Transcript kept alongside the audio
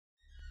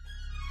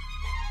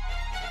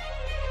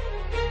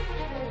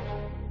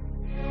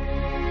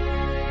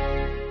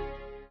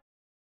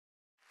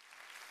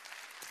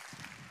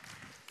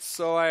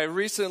So I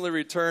recently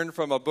returned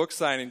from a book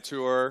signing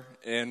tour,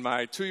 and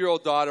my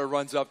 2-year-old daughter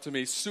runs up to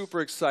me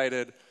super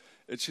excited,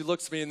 and she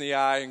looks me in the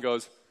eye and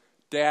goes,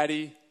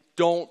 "Daddy,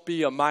 don't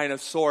be a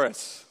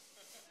Minosaurus."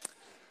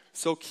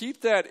 So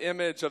keep that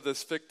image of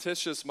this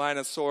fictitious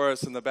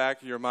Minosaurus in the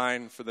back of your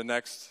mind for the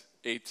next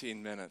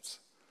 18 minutes.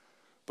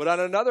 But on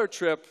another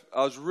trip,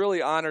 I was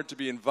really honored to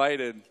be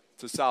invited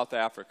to South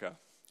Africa.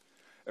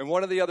 And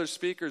one of the other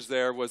speakers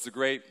there was the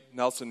great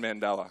Nelson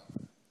Mandela.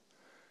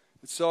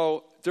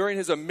 So during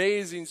his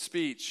amazing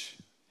speech,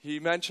 he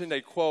mentioned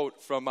a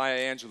quote from Maya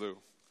Angelou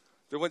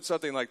that went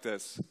something like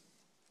this: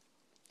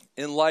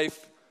 "In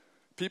life,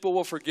 people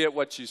will forget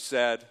what you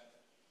said,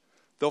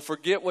 they'll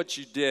forget what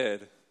you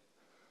did,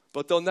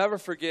 but they'll never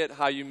forget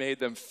how you made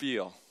them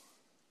feel."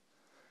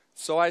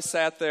 So I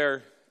sat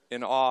there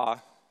in awe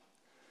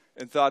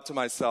and thought to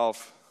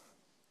myself,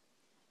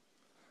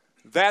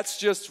 that's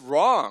just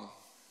wrong.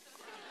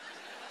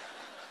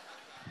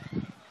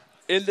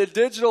 In the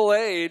digital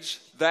age,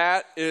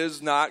 that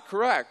is not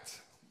correct.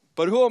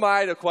 But who am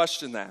I to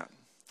question that?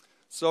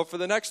 So for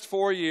the next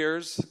 4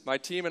 years, my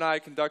team and I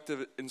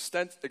conducted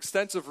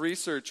extensive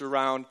research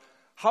around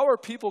how are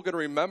people going to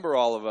remember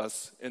all of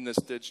us in this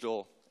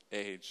digital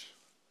age.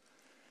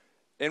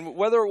 And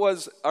whether it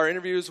was our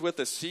interviews with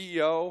a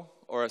CEO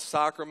or a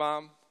soccer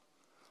mom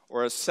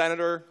or a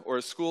senator or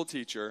a school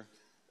teacher,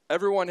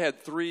 everyone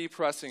had 3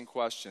 pressing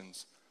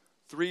questions,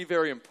 3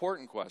 very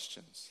important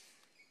questions.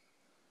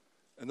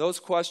 And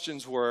those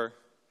questions were,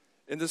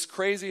 in this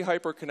crazy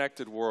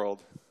hyper-connected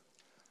world,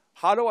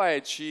 how do I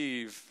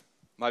achieve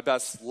my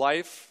best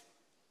life,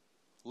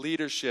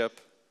 leadership,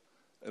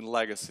 and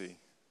legacy?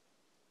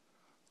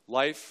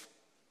 Life,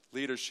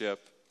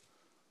 leadership,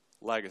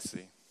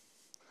 legacy.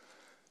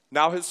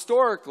 Now,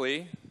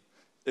 historically,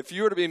 if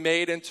you were to be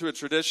made into a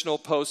traditional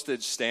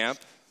postage stamp,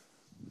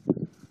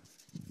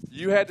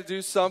 you had to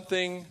do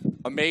something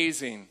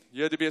amazing.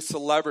 You had to be a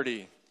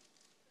celebrity,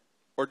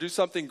 or do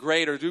something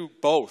great, or do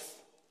both.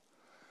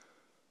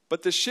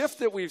 But the shift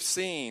that we've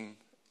seen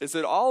is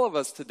that all of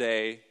us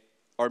today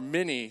are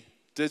mini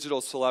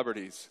digital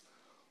celebrities.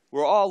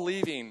 We're all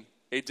leaving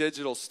a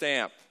digital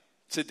stamp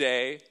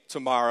today,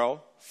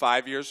 tomorrow,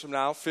 5 years from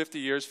now, 50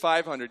 years,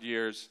 500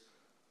 years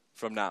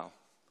from now.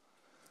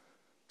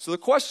 So the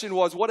question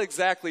was, what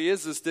exactly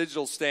is this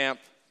digital stamp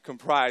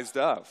comprised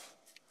of?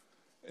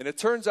 And it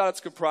turns out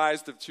it's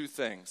comprised of 2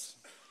 things.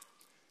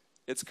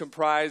 It's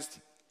comprised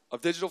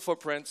of digital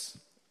footprints,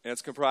 and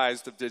it's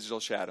comprised of digital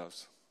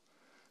shadows.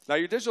 Now,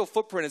 your digital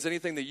footprint is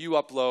anything that you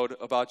upload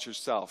about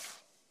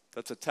yourself.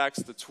 That's a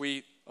text, a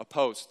tweet, a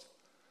post.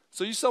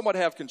 So you somewhat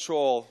have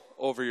control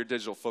over your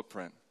digital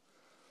footprint.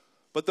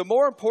 But the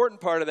more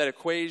important part of that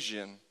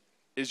equation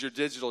is your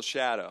digital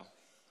shadow.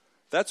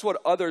 That's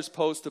what others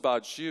post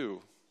about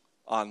you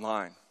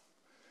online.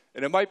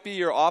 And it might be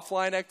your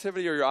offline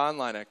activity or your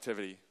online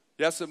activity.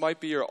 Yes, it might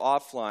be your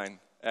offline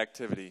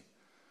activity.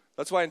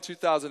 That's why in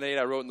 2008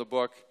 I wrote in the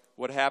book,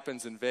 "What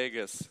Happens in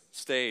Vegas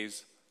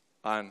Stays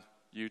on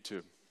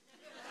YouTube."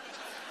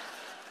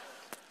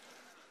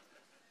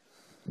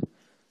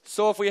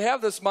 So if we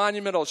have this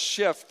monumental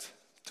shift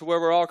to where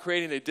we're all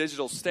creating a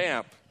digital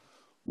stamp,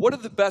 what do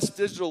the best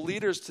digital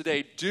leaders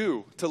today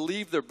do to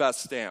leave their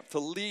best stamp, to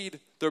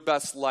lead their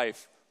best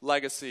life,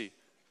 legacy,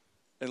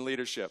 and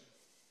leadership?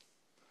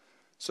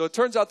 So it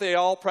turns out they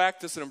all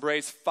practice and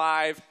embrace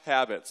 5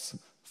 habits,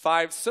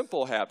 5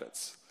 simple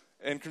habits.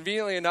 And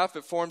conveniently enough,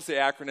 it forms the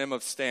acronym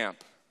of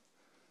STAMP.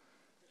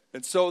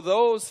 And so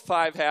those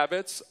 5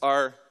 habits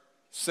are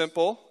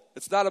simple.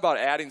 It's not about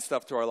adding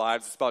stuff to our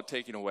lives, it's about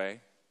taking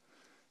away.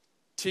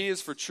 T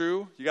is for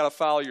true. You got to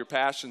follow your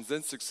passions,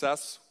 then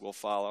success will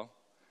follow.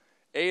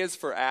 A is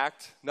for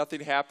act.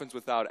 Nothing happens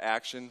without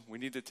action. We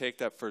need to take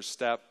that first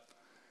step.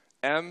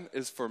 M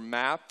is for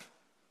map.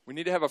 We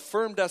need to have a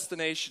firm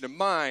destination in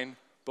mind,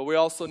 but we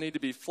also need to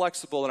be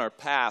flexible in our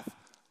path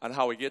on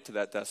how we get to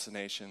that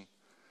destination.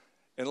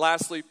 And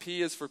lastly,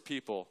 P is for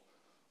people.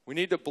 We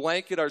need to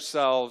blanket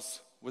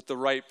ourselves with the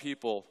right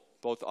people,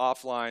 both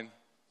offline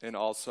and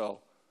also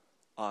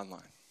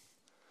online.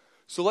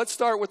 So let's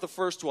start with the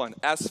first one,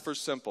 S for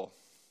simple.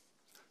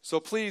 So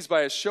please,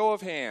 by a show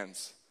of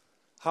hands,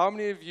 how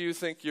many of you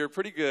think you're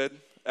pretty good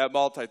at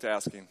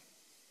multitasking?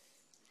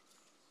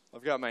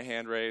 I've got my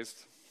hand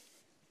raised.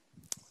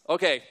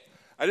 Okay,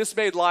 I just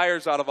made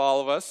liars out of all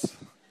of us.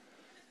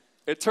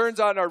 It turns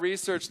out in our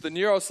research, the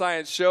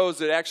neuroscience shows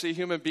that actually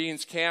human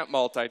beings can't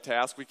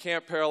multitask. We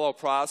can't parallel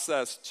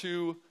process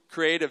 2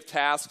 creative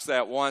tasks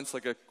at once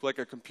like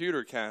a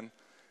computer can.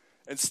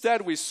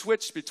 Instead, we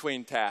switch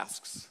between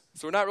tasks.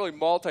 So we're not really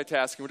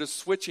multitasking, we're just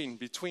switching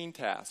between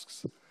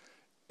tasks.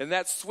 And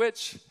that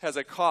switch has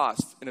a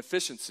cost and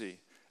efficiency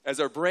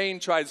as our brain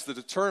tries to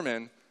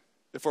determine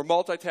if we're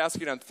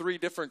multitasking on 3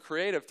 different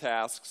creative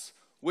tasks,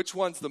 which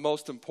one's the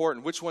most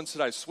important? Which one should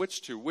I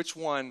switch to? Which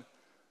one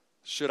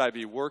should I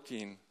be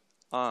working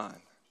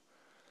on?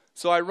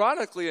 So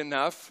ironically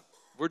enough,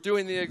 we're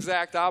doing the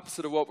exact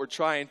opposite of what we're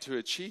trying to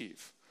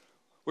achieve.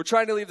 We're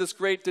trying to leave this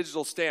great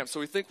digital stamp, so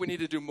we think we need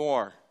to do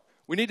more.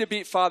 We need to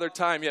beat Father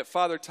Time, yet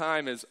Father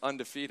Time is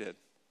undefeated.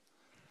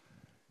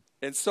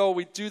 And so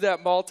we do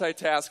that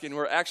multitasking.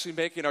 We're actually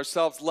making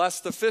ourselves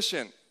less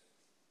efficient.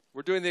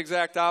 We're doing the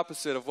exact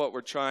opposite of what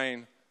we're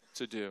trying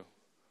to do.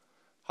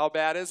 How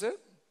bad is it?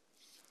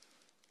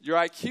 Your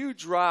IQ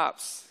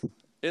drops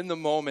in the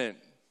moment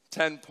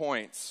 10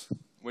 points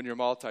when you're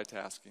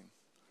multitasking.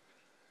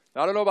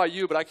 Now, I don't know about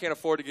you, but I can't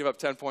afford to give up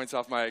 10 points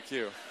off my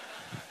IQ.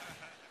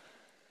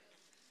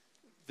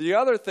 The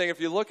other thing,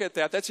 if you look at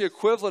that, that's the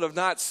equivalent of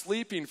not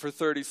sleeping for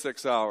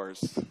 36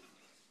 hours,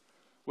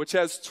 which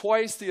has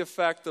twice the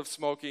effect of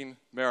smoking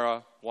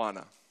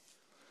marijuana.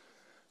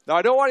 Now,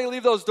 I don't want you to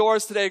leave those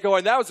doors today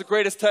going, that was the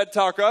greatest TED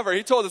Talk ever.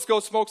 He told us go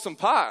smoke some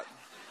pot.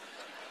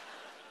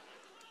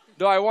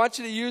 No, I want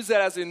you to use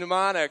that as a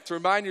mnemonic to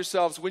remind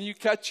yourselves when you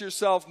catch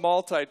yourself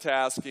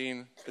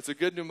multitasking, it's a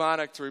good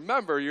mnemonic to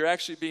remember you're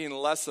actually being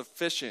less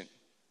efficient.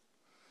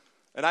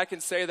 And I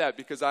can say that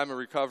because I'm a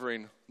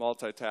recovering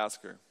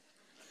multitasker.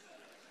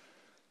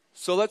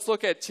 So let's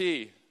look at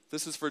T.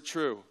 This is for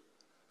true.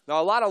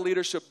 Now, a lot of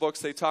leadership books,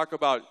 they talk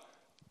about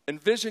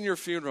envision your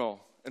funeral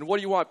and what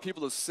do you want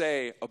people to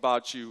say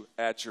about you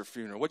at your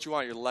funeral? What do you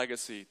want your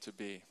legacy to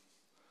be?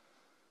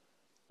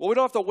 Well, we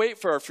don't have to wait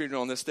for our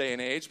funeral in this day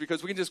and age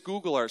because we can just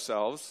Google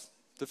ourselves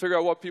to figure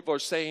out what people are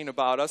saying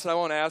about us. And I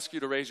won't ask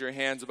you to raise your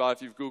hands about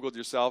if you've Googled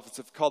yourself.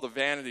 It's called a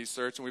vanity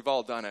search, and we've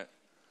all done it.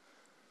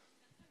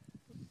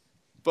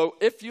 But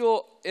if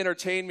you'll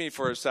entertain me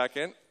for a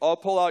second, I'll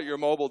pull out your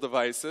mobile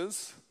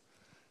devices.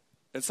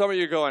 And some of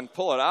you are going,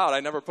 pull it out. I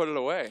never put it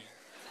away.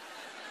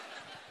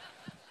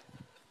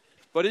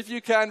 But if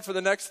you can, for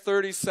the next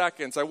 30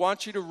 seconds, I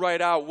want you to write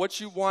out what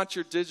you want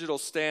your digital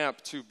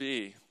stamp to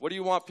be. What do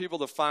you want people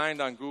to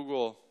find on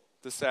Google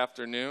this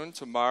afternoon,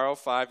 tomorrow,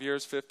 5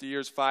 years, 50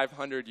 years,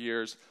 500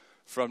 years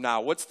from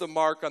now? What's the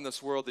mark on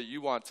this world that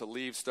you want to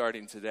leave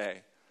starting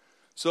today?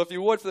 So if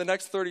you would, for the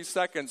next 30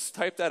 seconds,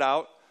 type that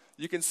out.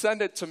 You can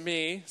send it to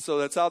me, so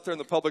that's out there in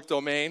the public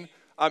domain.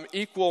 I'm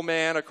Equal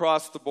Man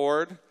across the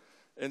board.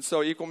 And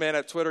so Equal Man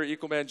at Twitter,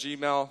 Equal Man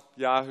Gmail,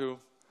 Yahoo.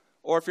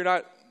 Or if you're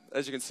not,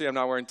 as you can see, I'm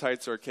not wearing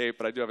tights or a cape,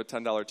 but I do have a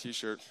 $10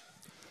 t-shirt.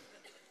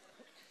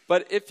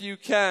 But if you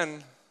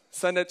can,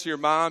 send it to your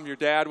mom, your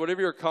dad,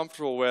 whatever you're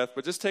comfortable with.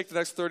 But just take the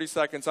next 30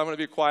 seconds. I'm going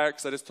to be quiet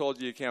because I just told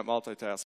you you can't multitask.